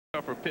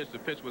tougher pitch. The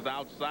pitch was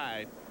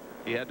outside.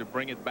 He had to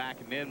bring it back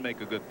and then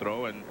make a good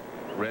throw, and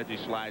Reggie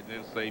slides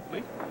in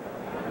safely.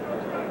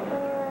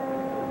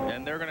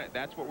 And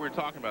that's what we're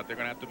talking about. They're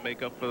gonna have to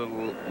make up for the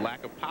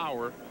lack of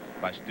power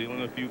by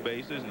stealing a few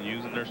bases and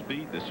using their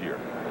speed this year.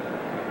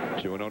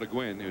 2-0 to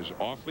Gwynn, who's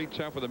awfully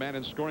tough with a man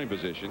in scoring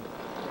position.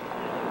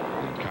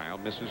 And Kyle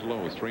misses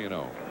low,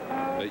 3-0.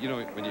 But you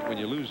know, when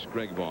you lose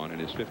Greg Vaughn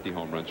and his 50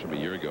 home runs from a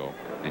year ago,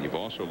 and you've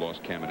also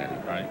lost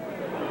Caminetti.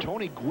 Right.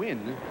 Tony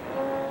Gwynn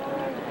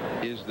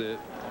is the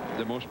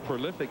most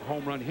prolific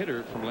home run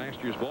hitter from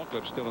last year's ball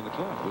club still in the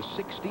club, with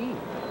 16.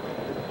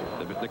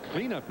 The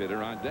cleanup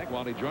hitter on deck,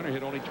 Wally Joyner,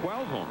 hit only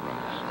 12 home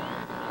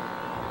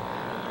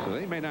runs. So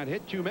they may not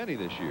hit too many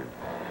this year.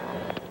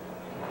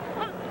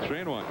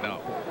 3-1.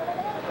 No.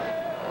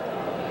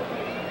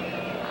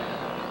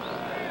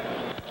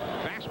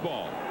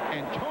 Fastball.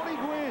 And Tony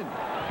Gwynn.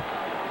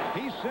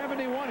 He's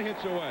 71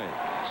 hits away.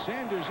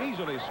 Sanders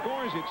easily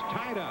scores. It's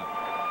tied up.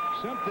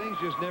 Some things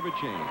just never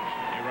change.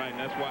 You're right, and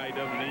that's why he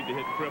doesn't need to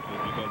hit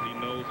triples, because he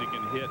knows he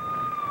can hit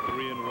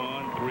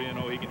 3-1,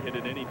 3-0. He can hit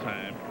it any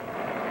time.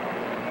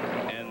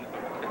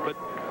 But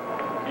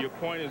your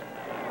point is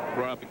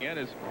brought up again,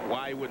 is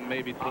why he wouldn't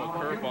maybe throw a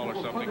curveball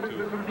or something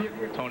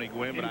to Tony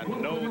Gwynn. But I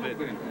know that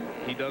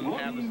he doesn't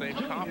have the same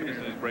confidence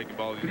in his breaking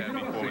ball he's had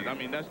before. I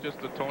mean, that's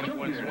just the Tony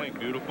Gwynn swing.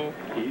 Beautiful,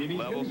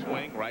 level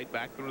swing, right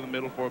back through the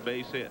middle for a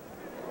base hit.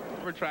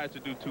 Never tries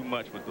to do too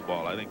much with the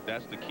ball. I think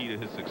that's the key to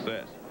his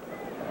success.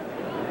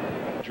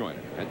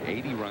 Joyner had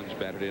 80 runs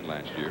batted in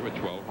last year with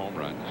 12 home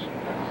runs.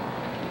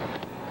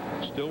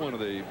 Still one of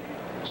the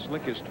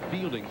slickest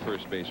fielding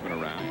first baseman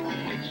around.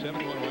 It's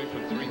 71 away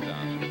from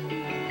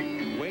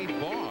 3,000. Wade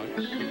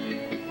Boggs,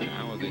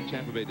 now of the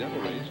Tampa Bay Devil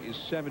Rays, is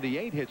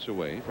 78 hits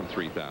away from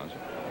 3,000.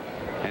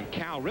 And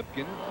Cal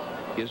Ripken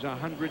is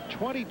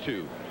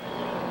 122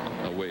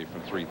 away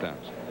from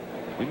 3,000.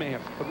 We may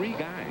have 3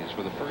 guys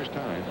for the first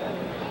time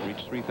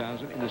reach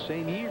 3,000 in the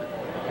same year.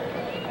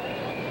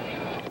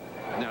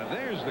 Now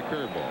there's the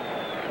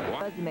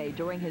curveball. Resume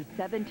during his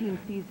 17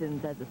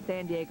 seasons as a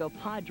San Diego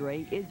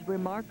Padre is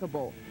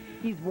remarkable.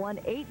 He's won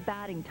 8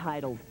 batting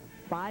titles,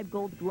 5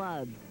 Gold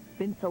Gloves,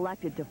 been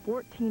selected to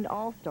 14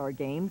 All-Star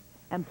games,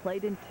 and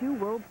played in 2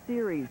 World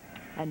Series.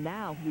 And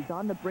now he's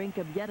on the brink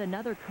of yet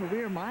another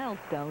career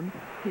milestone,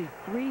 his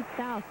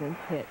 3,000th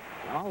hit.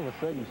 All of a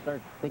sudden you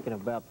start thinking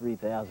about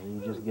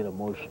 3,000, you just get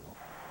emotional.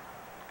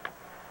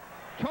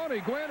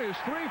 Tony Gwynn is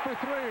 3 for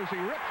 3 as he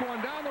rips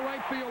one down the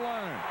right field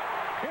line.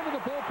 Into the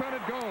bullpen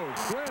it goes.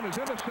 Gwynn is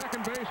into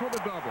second base with a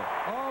double.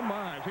 Oh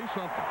my, he's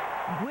something.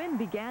 Gwynn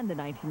began the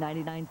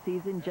 1999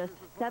 season just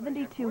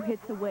 72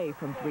 hits away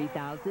from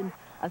 3,000,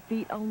 a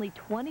feat only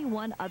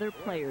 21 other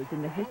players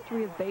in the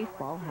history of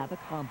baseball have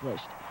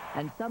accomplished,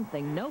 and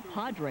something no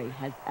Padre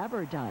has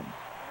ever done.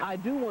 I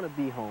do want to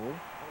be home,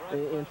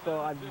 and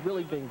so I've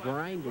really been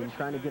grinding,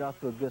 trying to get off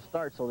to a good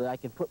start so that I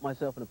can put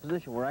myself in a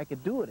position where I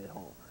could do it at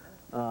home.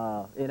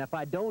 And if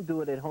I don't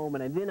do it at home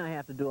and then I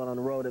have to do it on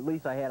the road, at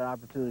least I had an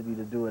opportunity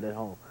to do it at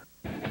home.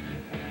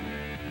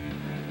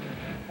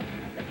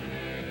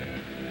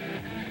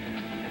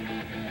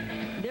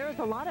 There's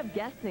a lot of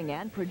guessing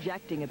and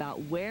projecting about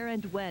where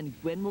and when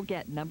Gwynn will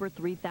get number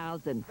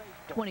 3,000.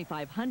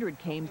 2,500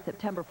 came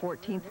September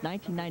 14th,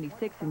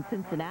 1996 in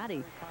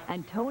Cincinnati,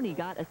 and Tony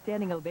got a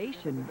standing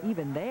ovation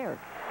even there.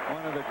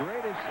 One of the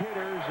greatest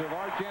hitters of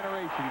our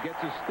generation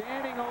gets a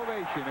standing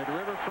ovation at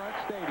Riverfront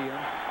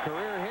Stadium.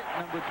 Career hit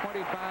number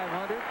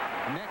 2,500.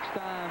 Next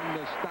on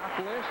the stock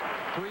list,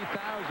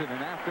 3,000.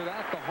 And after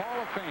that, the Hall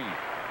of Fame.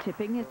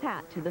 Tipping his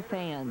hat to the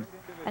fans.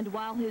 And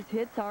while his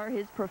hits are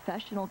his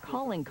professional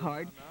calling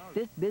card,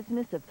 this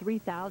business of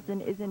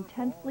 3,000 is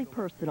intensely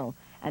personal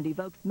and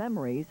evokes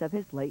memories of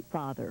his late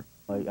father.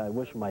 I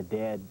wish my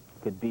dad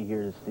could be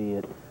here to see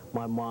it.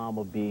 My mom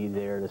will be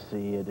there to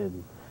see it,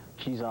 and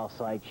she's all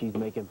psyched. She's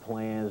making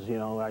plans, you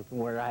know, like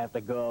where I have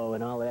to go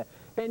and all that.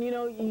 And, you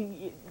know,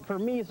 for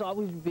me, it's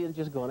always been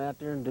just going out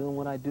there and doing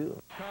what I do.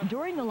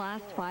 During the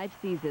last 5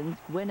 seasons,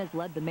 Gwynn has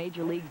led the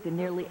major leagues in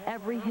nearly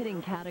every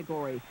hitting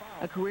category.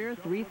 A career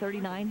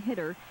 .339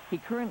 hitter, he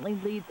currently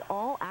leads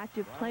all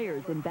active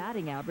players in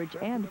batting average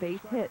and base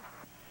hits.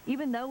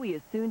 Even though he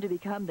is soon to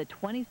become the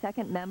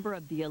 22nd member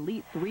of the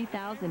elite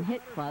 3,000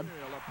 hit club,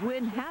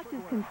 Gwynn has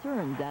his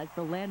concerns as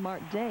the landmark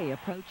day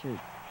approaches.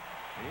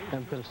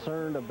 I'm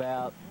concerned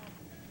about,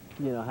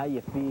 you know, how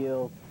you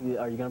feel.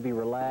 Are you going to be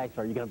relaxed?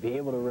 Are you going to be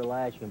able to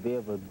relax? You can be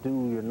able to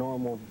do your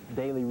normal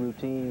daily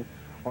routine?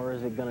 Or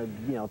is it going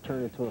to, you know,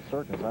 turn into a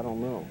circus? I don't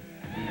know.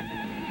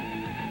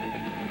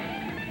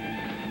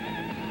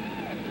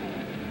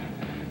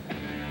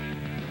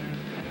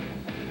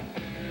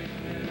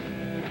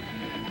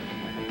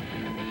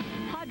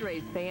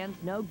 Padres fans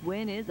know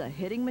Gwynn is a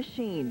hitting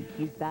machine.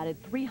 He's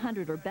batted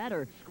 300 or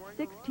better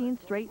 16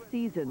 straight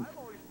seasons.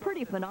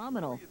 Pretty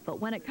phenomenal, but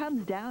when it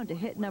comes down to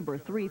hit number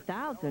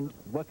 3,000...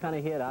 What kind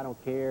of hit, I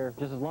don't care,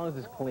 just as long as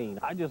it's clean.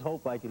 I just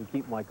hope I can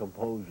keep my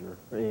composure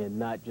and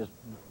not just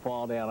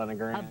fall down on the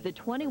ground. Of the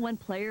 21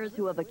 players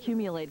who have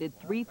accumulated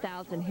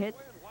 3,000 hits,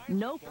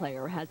 no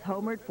player has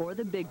homered for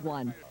the big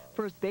one.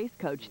 First base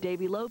coach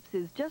Davey Lopes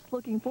is just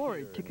looking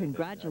forward to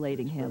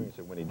congratulating him.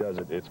 When he does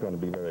it, it's going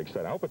to be very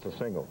exciting. I hope it's a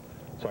single,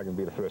 so I can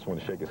be the first one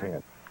to shake his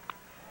hand.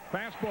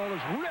 Fastball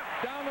is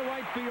ripped down the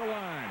right field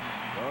line.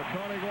 Well,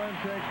 Tony Gwynn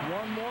takes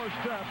one more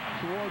step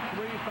toward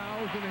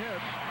 3,000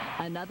 hits.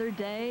 Another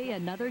day,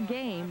 another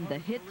game. The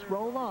hits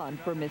roll on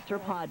for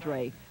Mr.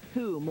 Padre,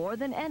 who, more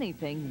than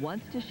anything,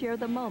 wants to share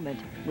the moment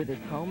with his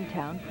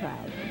hometown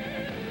crowd.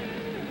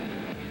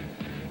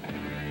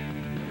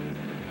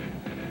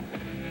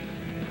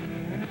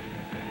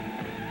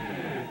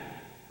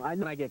 I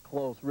know I get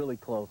close, really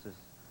close.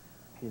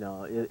 You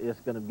know, it's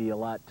going to be a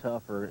lot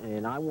tougher,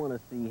 and I want to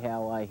see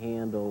how I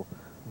handle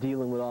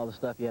dealing with all the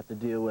stuff you have to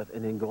deal with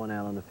and then going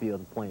out on the field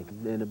and playing.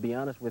 And to be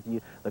honest with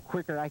you, the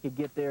quicker I could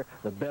get there,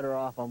 the better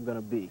off I'm going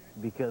to be.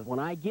 Because when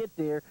I get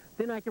there,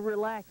 then I can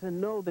relax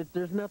and know that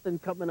there's nothing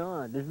coming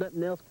on. There's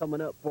nothing else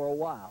coming up for a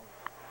while.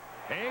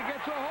 He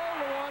gets a hold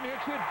of one,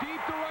 hits it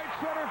deep to right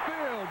center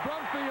field.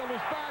 Brumfield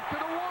is back to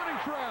the warning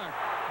track.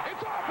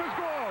 It's off his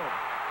glove.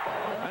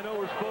 I know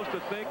we're supposed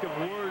to think of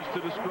words to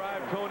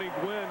describe Tony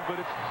Gwynn, but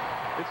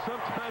it's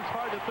sometimes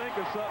hard to think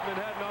of something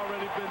that hadn't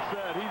already been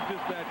said. He's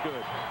just that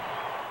good.